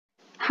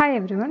Hi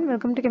everyone,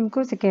 welcome to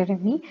Chemicals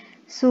Academy.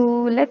 So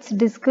let's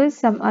discuss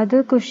some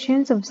other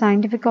questions of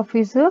Scientific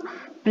Officer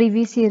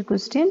previous year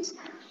questions.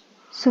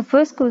 So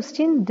first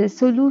question, the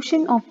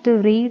solution of the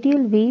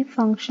radial wave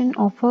function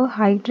of a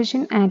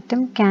hydrogen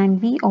atom can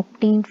be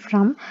obtained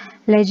from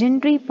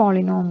legendary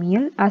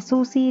polynomial,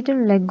 associated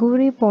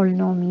Legendre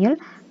polynomial,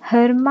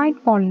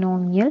 Hermite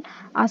polynomial,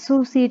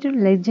 associated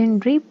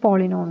legendary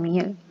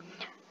polynomial.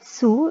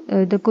 So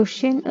the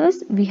question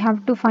is, we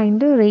have to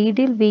find the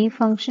radial wave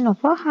function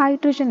of a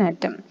hydrogen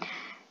atom.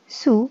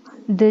 So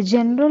the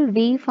general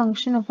wave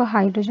function of a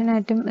hydrogen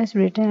atom is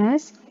written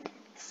as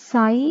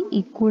psi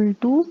equal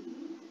to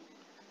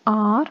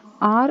r.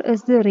 R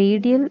is the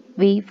radial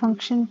wave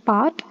function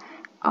part.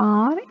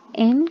 R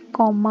n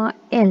comma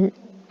L.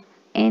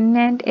 N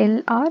and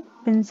L are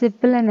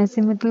principal and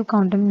azimuthal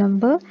quantum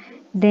number.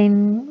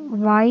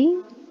 Then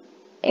y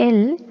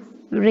L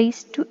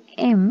raised to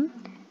m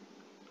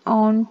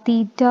on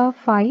theta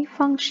phi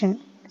function.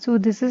 So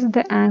this is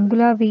the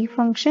angular wave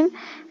function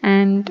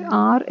and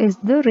r is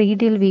the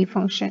radial wave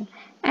function.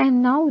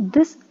 And now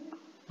this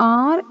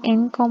r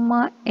n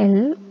comma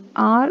L,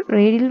 r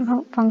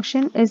radial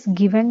function is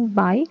given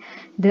by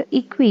the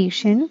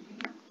equation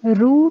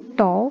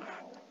root of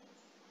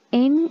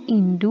n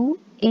into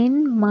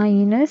n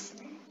minus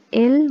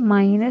L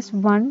minus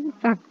 1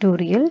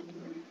 factorial.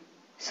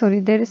 Sorry,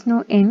 there is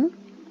no n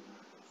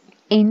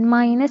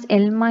minus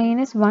L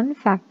minus 1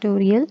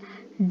 factorial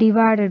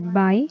divided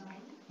by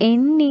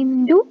n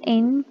into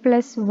n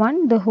plus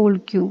 1 the whole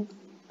cube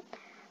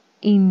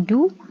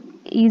into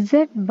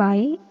z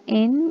by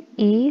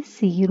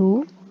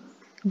na0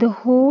 the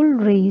whole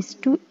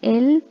raised to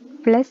L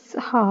plus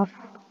half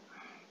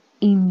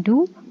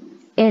into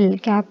L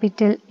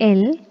capital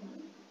L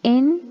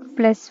n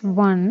plus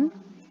 1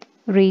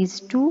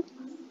 raised to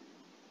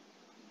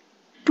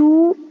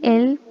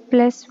 2L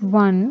plus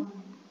 1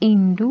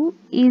 into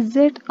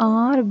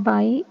ZR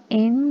by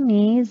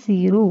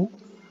NA0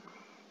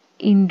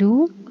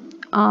 into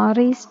R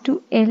raised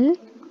to L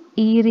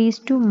E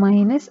raised to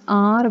minus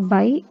R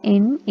by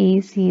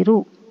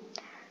NA0.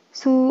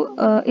 So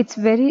it's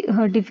very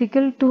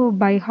difficult to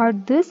by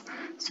heart this.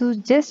 So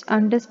just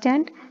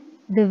understand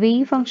the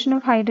wave function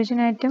of hydrogen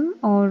atom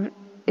or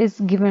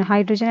is given,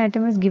 hydrogen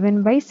atom is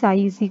given by psi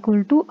is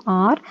equal to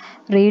r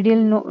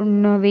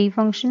radial wave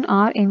function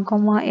r n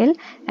comma L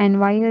and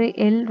y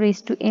L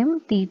raised to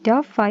m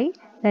theta phi,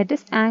 that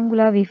is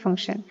angular wave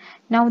function.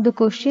 Now the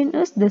question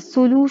is, the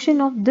solution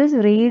of this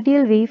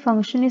radial wave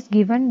function is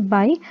given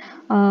by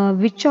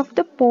which of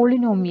the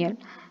polynomial.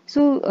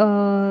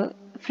 So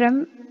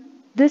from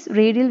this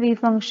radial wave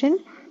function,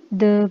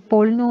 the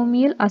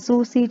polynomial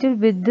associated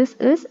with this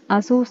is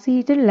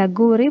associated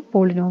Legendre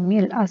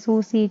polynomial.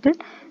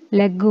 Associated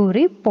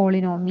Legendre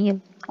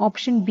polynomial.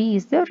 Option B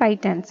is the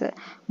right answer.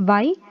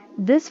 Why?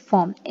 This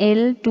form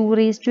L2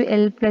 raised to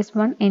L plus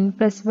 1 n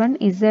plus 1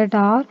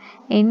 ZR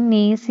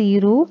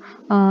Na0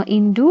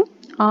 into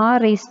R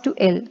raised to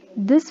L.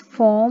 This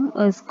form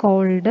is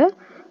called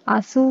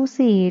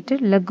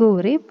associated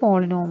Legendre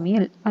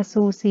polynomial.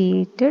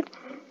 Associated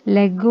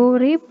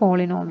Legendre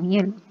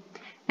polynomial.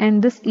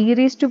 And this e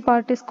raised to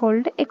part is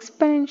called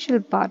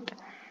exponential part.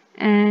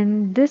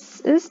 And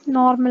this is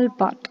normal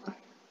part.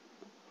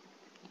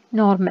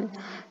 Normal.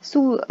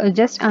 So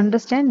just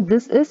understand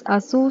this is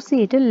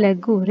associated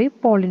Legendre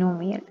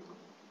polynomial.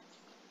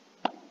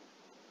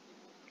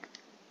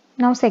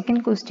 Now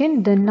second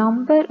question, the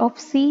number of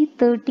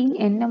C13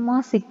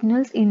 NMR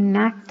signals in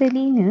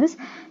naphthalene is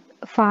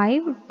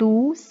 5,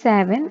 2,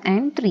 7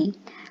 and 3.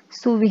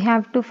 So we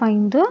have to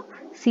find the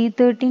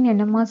C13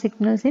 NMR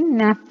signals in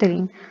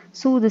naphthalene.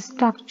 So the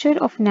structure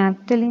of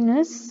naphthalene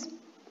is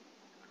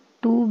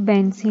 2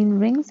 benzene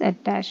rings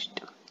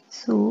attached.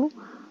 So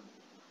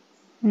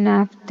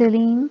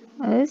naphthalene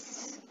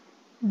is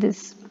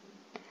this.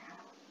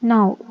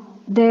 Now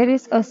there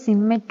is a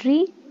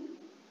symmetry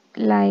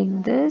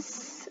like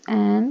this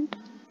and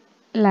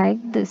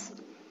like this.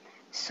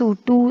 So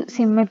two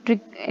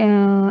symmetric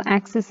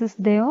axes is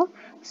there.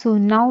 So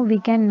now we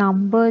can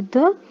number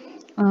the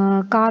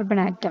carbon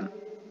atom.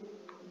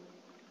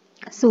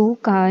 So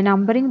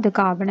numbering the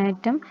carbon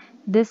atom,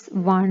 this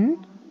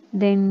 1,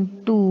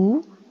 then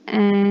 2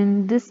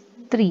 and this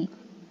 3.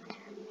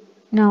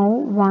 Now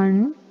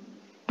 1,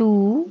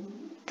 2,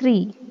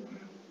 3.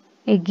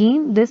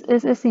 Again this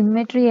is a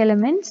symmetry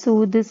element,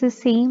 so this is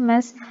same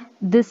as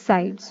this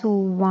side. So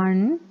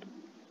 1,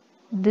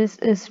 this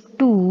is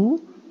 2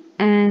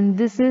 and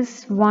this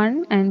is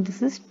 1 and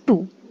this is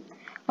 2.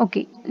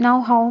 Okay,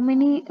 now how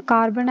many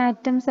carbon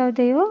atoms are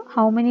there?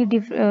 How many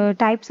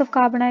types of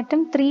carbon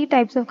atom? 3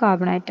 types of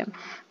carbon atom.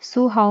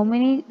 So how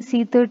many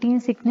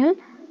C13 signal?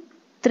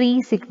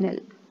 3 signal.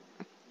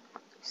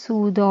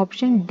 So the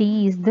option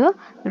D is the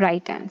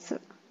right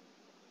answer.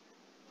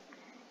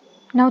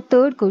 Now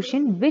third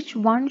question, which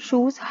one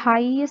shows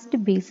highest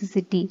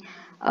basicity?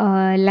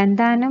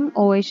 Lanthanum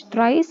OH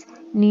thrice,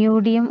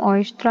 neodymium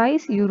OH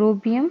thrice,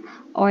 europium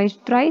OH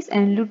thrice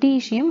and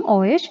lutetium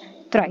OH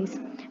thrice.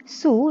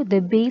 So the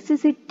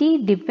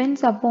basicity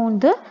depends upon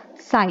the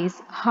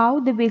size. How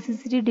the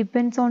basicity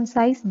depends on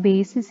size?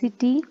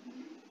 Basicity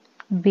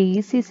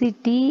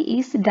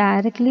is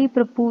directly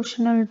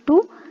proportional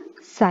to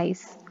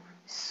size.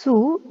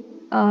 So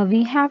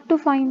we have to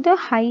find the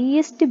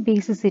highest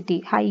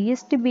basicity.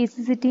 Highest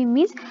basicity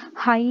means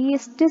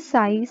highest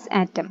size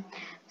atom.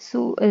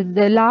 So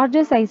the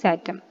larger size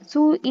atom.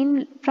 So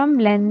in from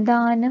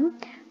lanthanum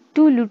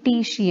to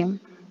lutetium,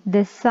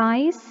 the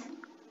size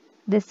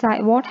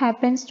what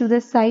happens to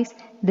the size?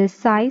 The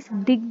size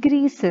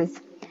decreases.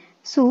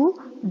 So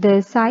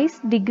the size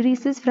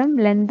decreases from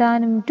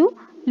lanthanum to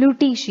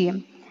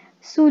lutetium.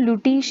 So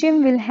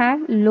lutetium will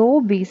have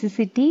low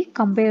basicity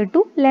compared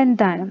to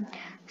lanthanum.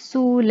 So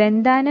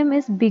lanthanum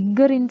is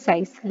bigger in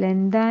size.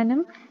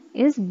 Lanthanum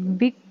is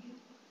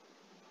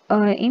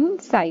in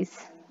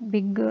size,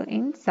 bigger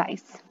in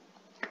size.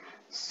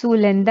 So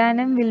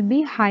lanthanum will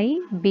be high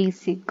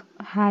basic.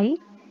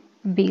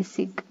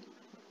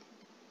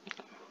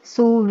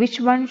 So which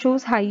one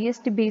shows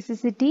highest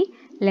basicity?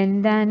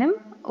 Lanthanum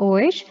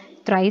OH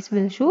thrice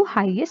will show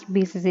highest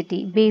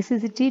basicity.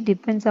 Basicity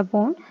depends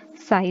upon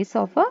size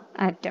of a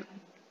atom.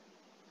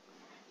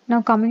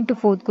 Now coming to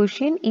fourth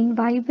question, in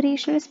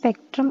vibrational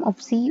spectrum of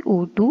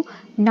CO2,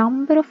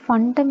 number of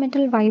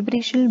fundamental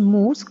vibrational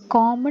modes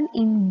common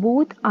in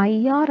both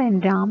IR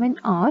and Raman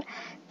are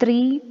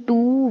 3, 2,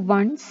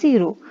 1,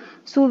 0.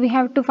 So we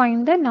have to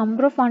find the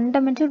number of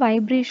fundamental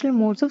vibrational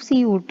modes of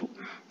CO2.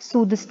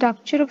 So the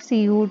structure of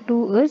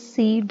CO2 is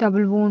C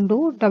double bond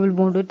O double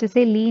bond O. It is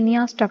a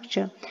linear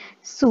structure.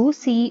 So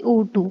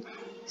CO2.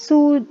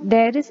 So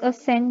there is a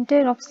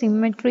center of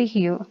symmetry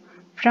here.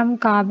 From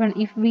carbon,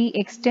 if we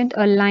extend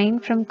a line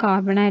from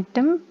carbon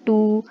atom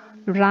to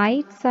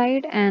right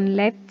side and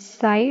left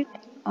side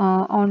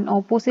on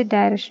opposite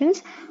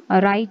directions,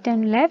 right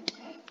and left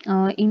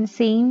in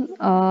same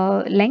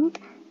length,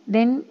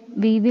 then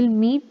we will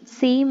meet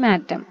same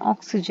atom,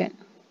 oxygen.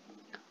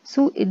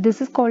 So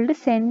this is called the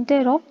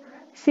center of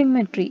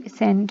symmetry.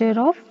 Center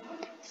of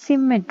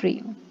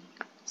symmetry.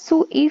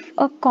 So if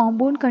a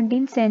compound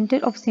contains center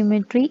of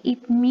symmetry,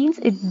 it means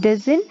it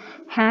doesn't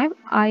have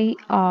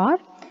IR.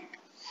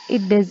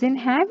 It doesn't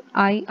have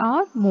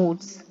IR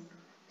modes.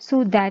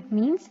 So that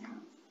means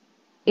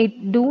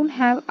it don't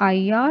have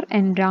IR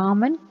and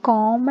Raman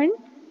common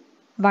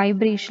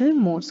vibrational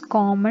modes.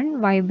 Common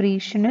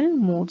vibrational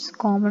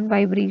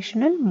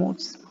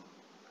modes.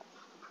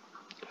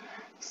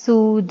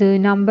 So the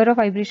number of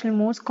vibrational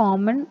modes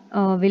common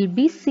will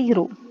be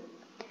 0.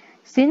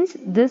 Since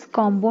this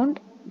compound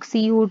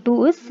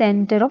CO2 is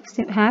center of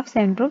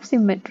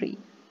symmetry.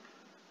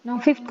 Now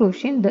fifth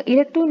question, the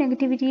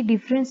electronegativity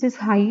difference is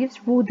highest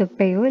for the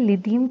pair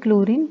lithium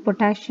chlorine,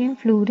 potassium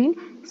fluorine,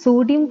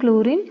 sodium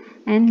chlorine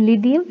and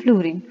lithium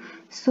fluorine.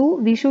 So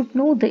we should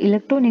know the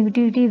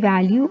electronegativity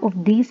value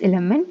of these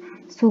elements.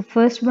 So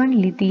first one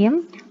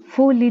lithium.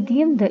 For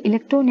lithium the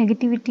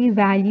electronegativity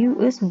value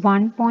is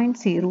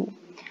 1.0.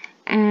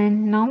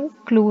 And now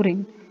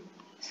chlorine.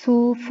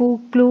 So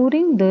for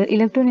chlorine the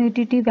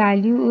electronegativity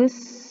value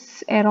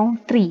is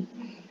around 3.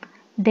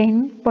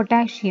 Then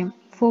potassium.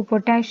 For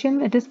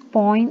potassium it is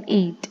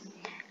 0.8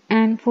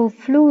 and for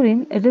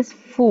fluorine it is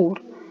 4.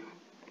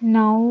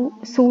 Now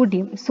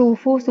sodium. So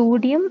for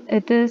sodium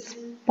it is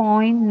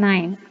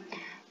 0.9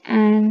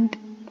 and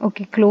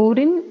okay,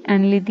 chlorine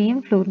and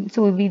lithium fluorine.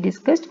 So we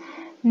discussed.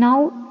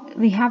 Now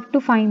we have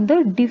to find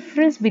the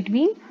difference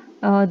between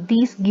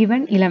these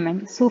given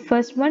elements. So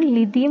first one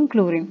lithium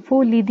chlorine.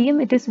 For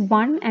lithium it is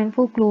 1 and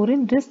for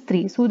chlorine it is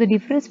 3. So the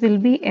difference will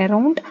be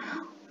around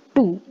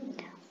 2.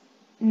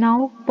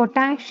 Now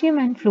potassium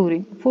and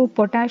fluorine. For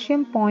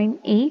potassium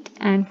 0.8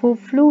 and for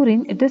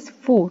fluorine it is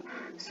 4.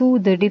 So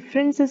the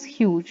difference is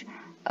huge.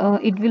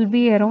 It will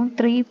be around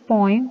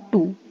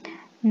 3.2.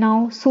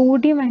 Now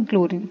sodium and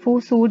chlorine.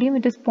 For sodium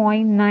it is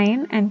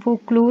 0.9 and for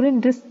chlorine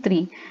it is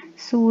 3.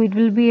 So it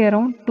will be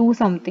around 2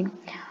 something.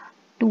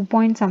 2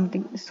 point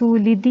something. So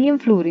lithium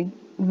fluorine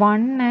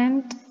 1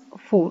 and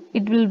 4.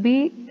 It will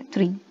be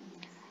 3.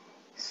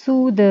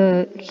 So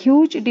the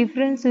huge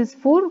difference is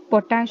for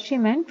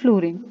potassium and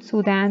fluorine.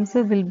 So the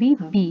answer will be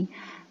B.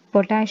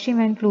 Potassium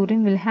and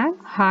fluorine will have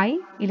high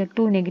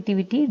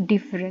electronegativity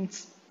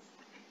difference.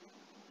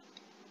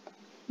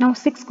 Now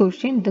sixth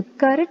question. The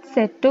correct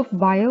set of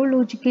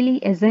biologically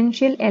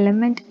essential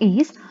element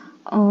is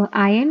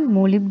iron,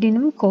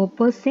 molybdenum,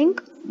 copper,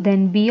 zinc.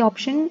 Then B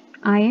option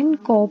iron,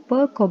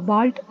 copper,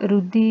 cobalt,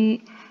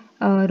 ruthenium.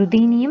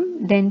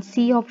 Then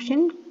C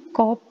option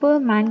copper,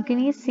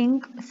 manganese,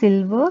 zinc,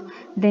 silver.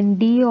 Then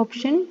D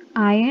option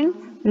iron,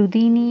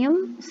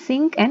 ruthenium,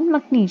 zinc and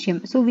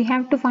magnesium. So we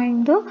have to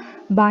find the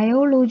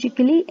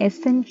biologically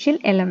essential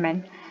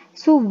element.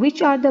 So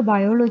which are the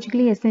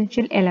biologically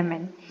essential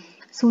element?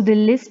 So the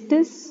list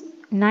is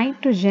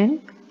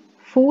nitrogen,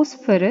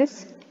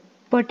 phosphorus,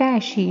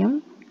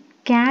 potassium,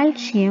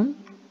 calcium,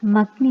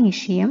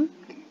 magnesium,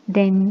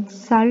 then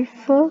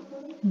sulfur,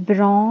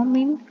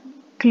 bromine,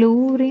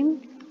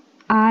 chlorine,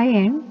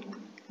 iron,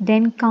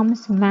 then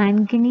comes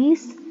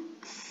manganese,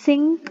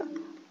 zinc,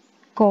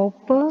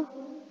 copper,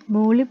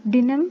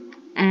 molybdenum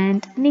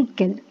and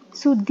nickel.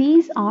 So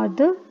these are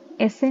the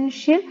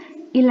essential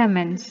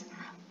elements.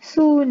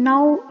 So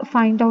now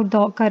find out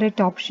the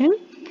correct option.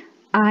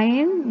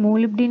 Iron,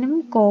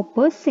 molybdenum,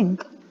 copper,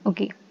 zinc.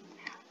 Okay.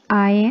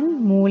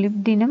 Iron,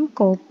 molybdenum,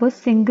 copper,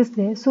 zinc is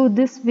there. So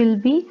this will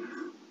be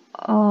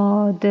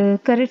the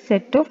correct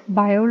set of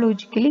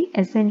biologically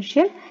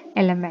essential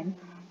element.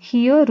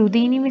 Here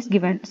ruthenium is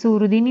given. So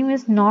ruthenium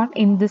is not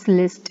in this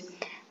list.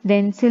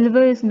 Then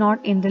silver is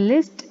not in the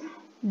list.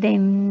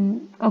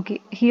 Then okay,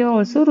 here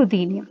also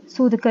ruthenium.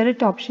 So the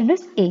correct option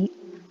is A.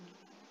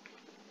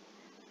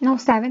 Now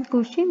seventh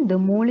question, the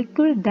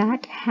molecule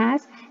that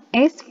has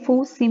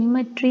S4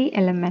 symmetry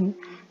element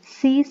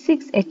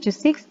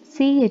C6H6,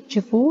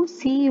 CH4,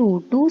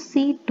 CO2,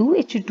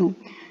 C2H2.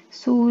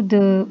 So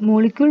the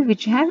molecule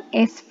which have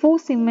S4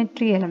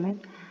 symmetry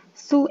element.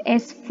 So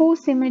S4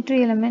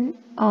 symmetry element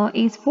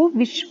is for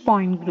which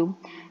point group?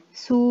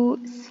 So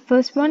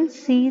first one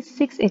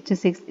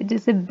C6H6, it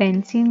is a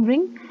benzene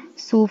ring.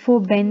 So for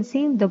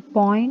benzene the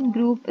point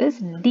group is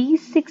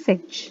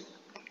D6H.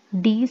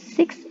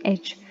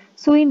 D6H.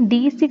 So in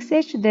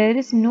D6H there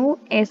is no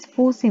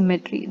S4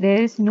 symmetry.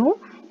 There is no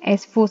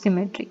S4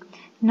 symmetry.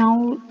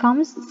 Now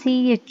comes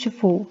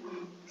CH4.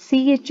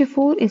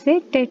 CH4 is a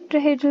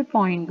tetrahedral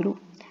point group.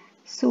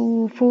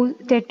 So for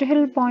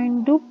tetrahedral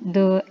point group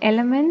the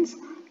elements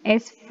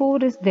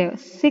S4 is there.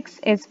 6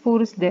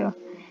 S4 is there.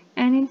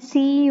 And in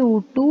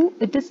CO2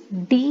 it is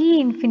D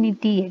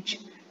infinity H.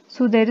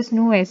 So there is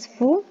no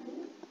S4.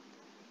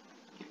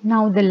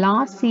 Now the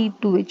last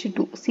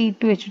C2H2.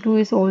 C2H2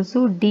 is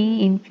also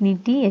D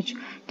infinity H.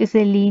 It is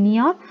a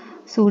linear,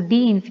 so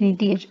D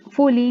infinity H.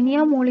 For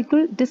linear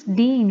molecule, it is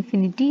D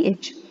infinity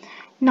H.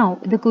 Now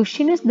the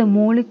question is the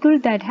molecule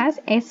that has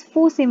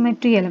S4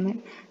 symmetry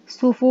element.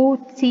 So for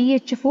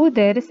CH4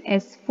 there is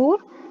S4.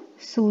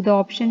 So the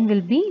option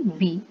will be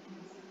B.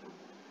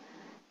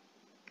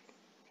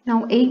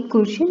 Now 8th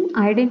question,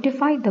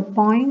 identify the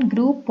point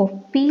group of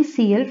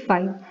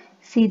PCl5.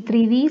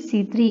 C3V,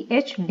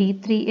 C3H,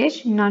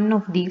 D3H, none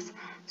of these.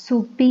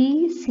 So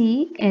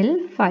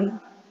PCl5.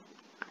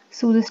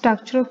 So the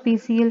structure of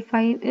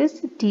PCl5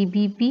 is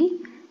TBP,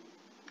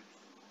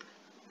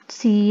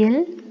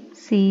 Cl,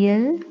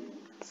 Cl,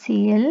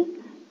 Cl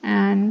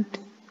and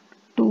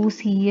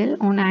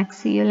 2Cl on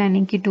axial and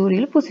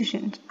equatorial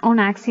positions. On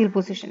axial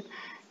position.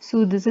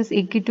 So this is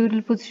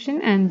equatorial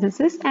position and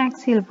this is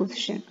axial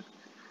position.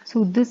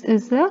 So this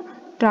is a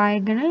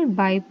trigonal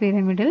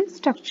bipyramidal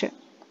structure.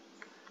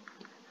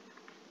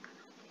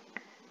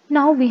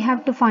 Now we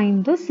have to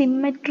find the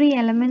symmetry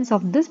elements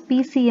of this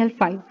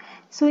PCl5.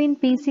 So in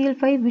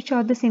PCl5, which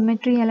are the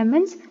symmetry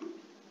elements?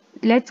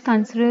 Let's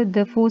consider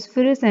the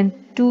phosphorus and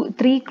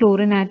 3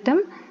 chlorine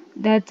atom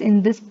that's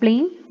in this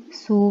plane.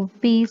 So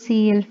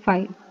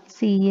PCl5,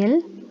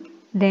 Cl,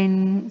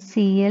 then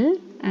Cl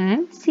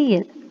and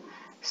Cl.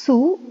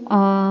 So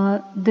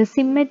the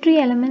symmetry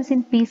elements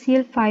in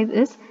PCl5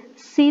 is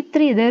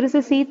C3. There is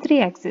a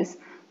C3 axis.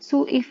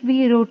 So if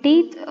we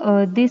rotate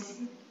this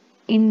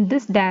in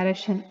this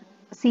direction,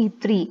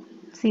 C3.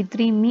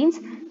 C3 means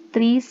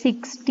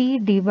 360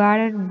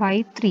 divided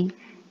by 3,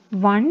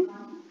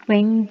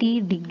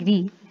 120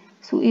 degree.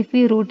 So if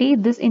we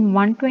rotate this in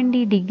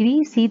 120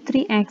 degree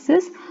C3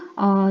 axis,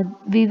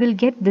 we will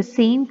get the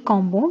same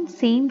compound,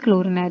 same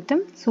chlorine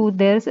atom. So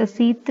there is a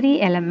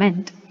C3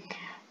 element.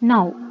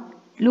 Now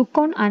look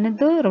on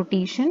another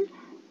rotation,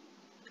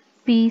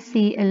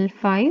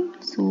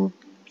 PCl5, so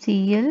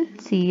Cl,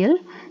 Cl.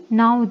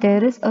 Now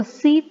there is a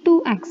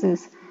C2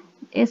 axis.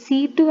 A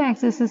C2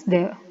 axis is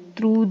there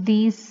through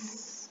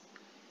this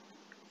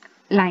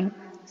line,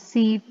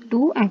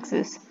 C2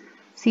 axis.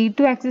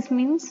 C2 axis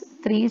means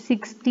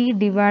 360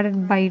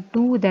 divided by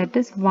 2, that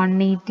is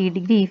 180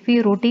 degree. If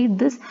we rotate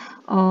this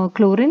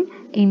chlorine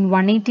in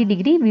 180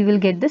 degree, we will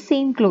get the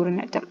same chlorine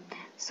atom.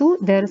 So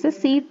there is a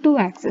C2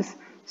 axis.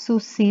 So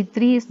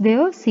C3 is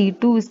there,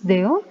 C2 is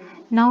there.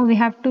 Now we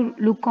have to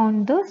look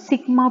on the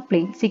sigma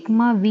plane,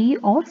 sigma V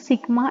or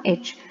sigma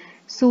H.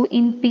 So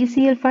in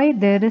PCl5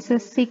 there is a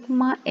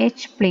sigma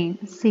H plane,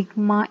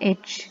 sigma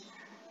H.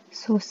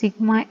 So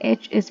sigma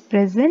H is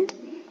present.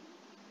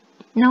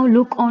 Now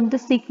look on the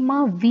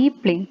sigma V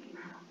plane.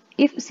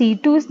 If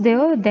C2 is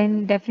there,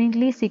 then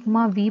definitely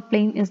sigma V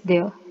plane is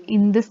there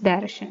in this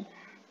direction.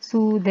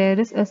 So there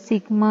is a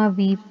sigma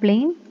V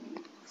plane,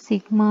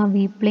 sigma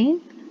V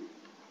plane.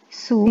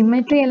 So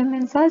symmetry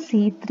elements are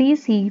C3,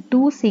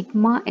 C2,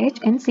 sigma H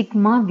and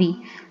sigma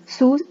V.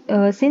 So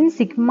since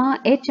sigma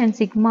H and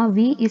sigma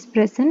V is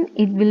present,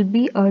 it will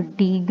be a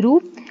D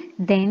group.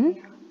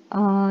 Then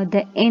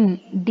the N,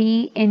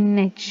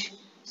 DNH.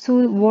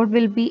 So what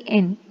will be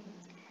N?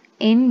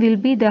 N will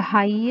be the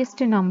highest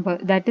number,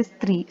 that is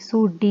 3.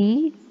 So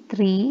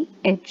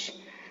D3H.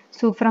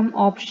 So from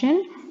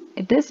option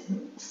it is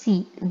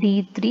C,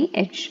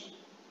 D3H.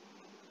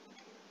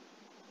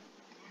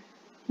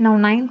 Now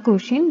ninth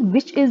question,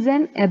 which is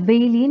an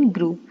abelian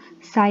group?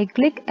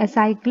 Cyclic,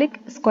 acyclic,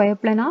 square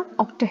planar,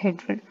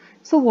 octahedral.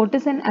 So what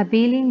is an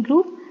abelian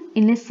group?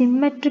 In a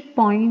symmetric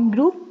point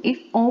group, if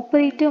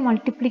operator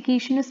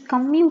multiplication is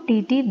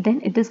commutative,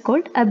 then it is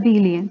called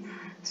abelian.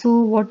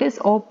 So what is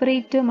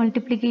operator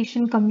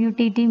multiplication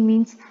commutative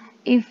means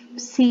if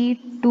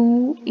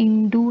C2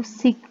 into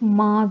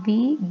sigma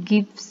V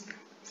gives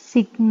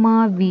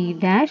sigma V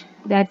dash,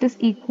 that is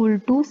equal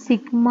to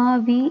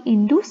sigma V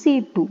into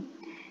C2.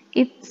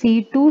 If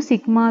C2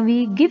 sigma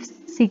V gives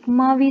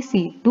sigma V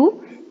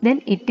C2,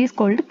 then it is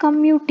called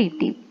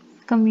commutative.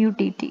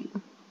 Commutative.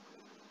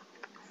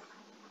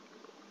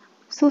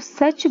 So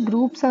such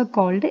groups are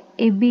called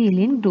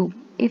abelian group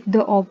if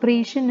the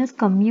operation is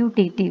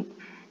commutative,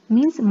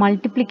 means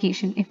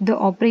multiplication. If the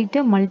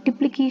operator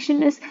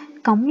multiplication is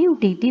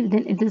commutative,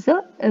 then it is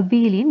a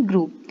abelian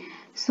group.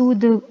 So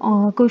the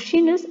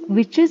question is,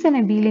 which is an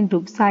abelian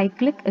group?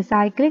 Cyclic,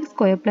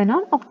 square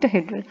planar,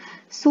 octahedral.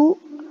 So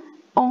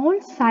all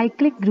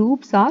cyclic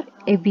groups are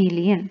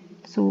abelian.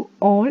 So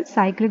all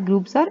cyclic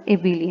groups are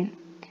abelian.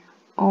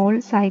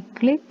 All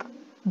cyclic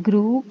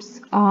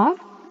groups are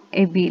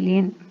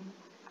abelian.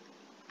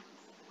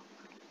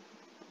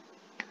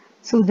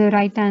 So the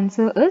right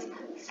answer is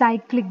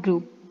cyclic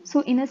group.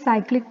 So in a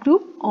cyclic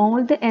group,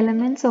 all the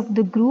elements of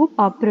the group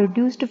are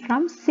produced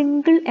from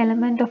single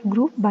element of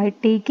group by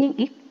taking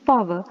its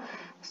power.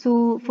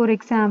 So for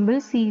example,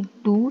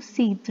 C2,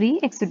 C3,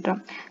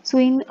 etc. So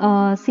in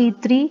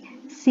C3,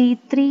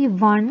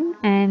 C31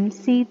 and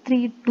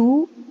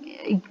C32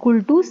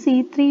 equal to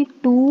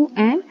C32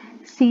 and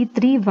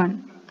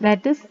C31.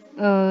 That is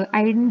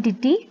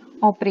identity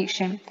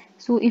operation.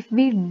 So if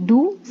we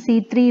do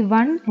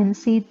C31 and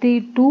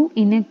C32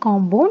 in a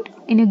compound,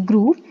 in a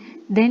group,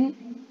 then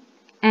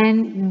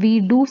and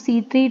we do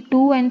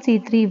C32 and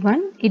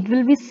C31, it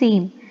will be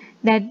same.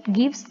 That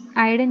gives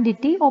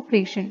identity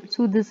operation.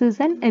 So this is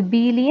an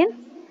abelian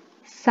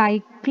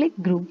cyclic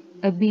group.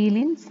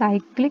 Abelian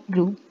cyclic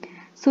group.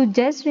 So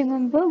just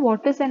remember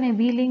what is an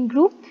abelian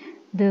group?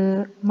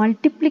 The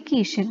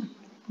multiplication.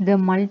 The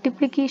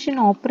multiplication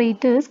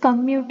operator is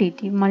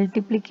commutative.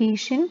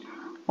 Multiplication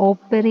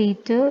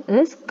operator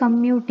is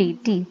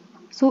commutative.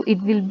 So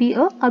it will be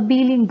a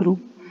abelian group.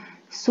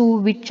 So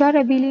which are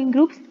abelian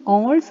groups?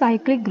 All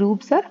cyclic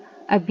groups are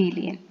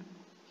abelian.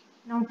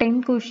 Now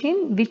 10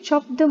 question, which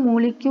of the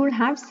molecule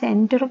have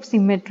center of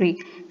symmetry?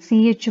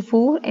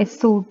 CH4,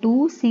 SO2,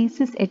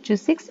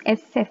 C6H6,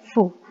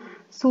 SF4.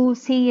 So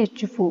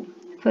CH4,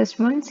 first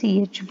one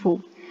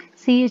CH4.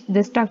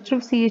 The structure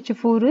of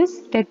CH4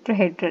 is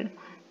tetrahedral.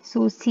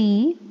 So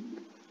C,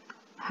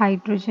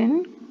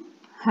 hydrogen,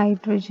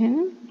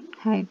 hydrogen,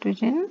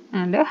 hydrogen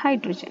and a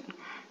hydrogen.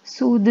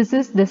 So this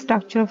is the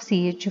structure of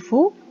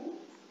CH4.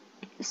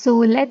 So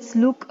let's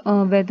look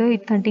whether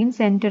it contains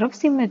center of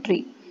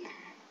symmetry.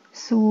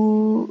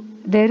 So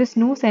there is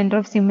no center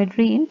of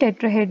symmetry in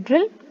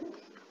tetrahedral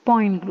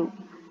point group.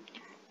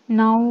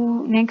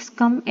 Now next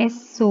come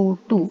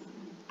SO2.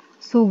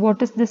 So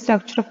what is the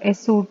structure of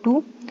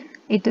SO2?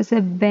 It is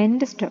a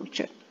bend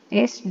structure.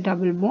 S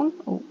double bond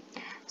O.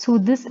 So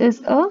this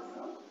is a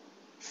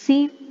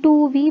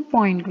C2V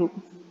point group.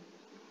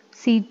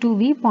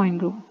 C2V point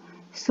group.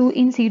 So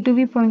in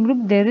C2V point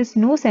group there is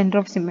no center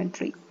of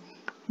symmetry.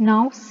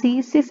 Now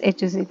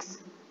C6H6.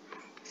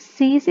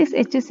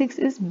 C6H6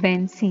 is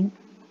benzene.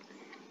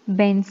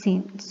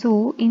 Benzene.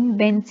 So in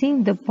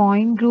benzene the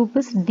point group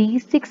is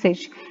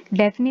D6H.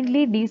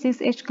 Definitely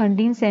D6H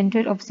contains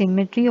center of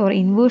symmetry or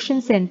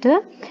inversion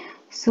center.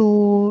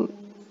 So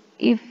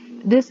if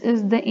this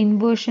is the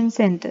inversion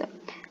center,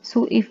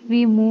 so if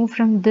we move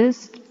from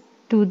this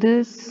to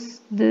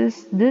this,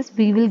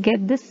 we will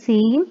get the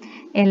same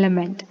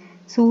element.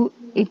 So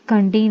it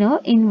contains a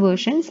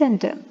inversion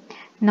center.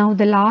 Now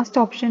the last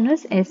option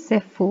is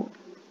SF4.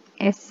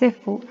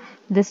 SF4.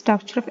 The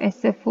structure of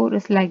SF4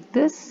 is like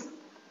this.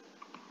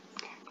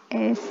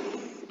 S,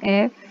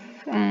 F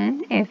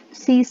and F.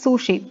 Seesaw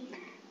shape.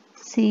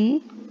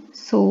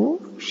 Seesaw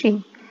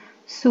shape.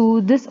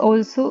 So this is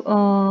also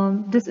a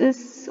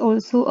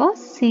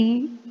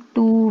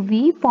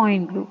C2V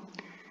point group.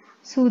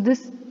 So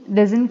this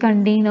doesn't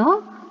contain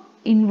a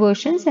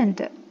inversion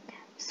center.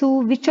 So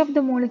which of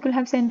the molecule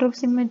have center of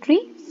symmetry?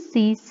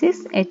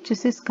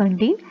 C6H6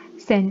 contain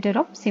center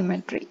of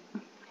symmetry.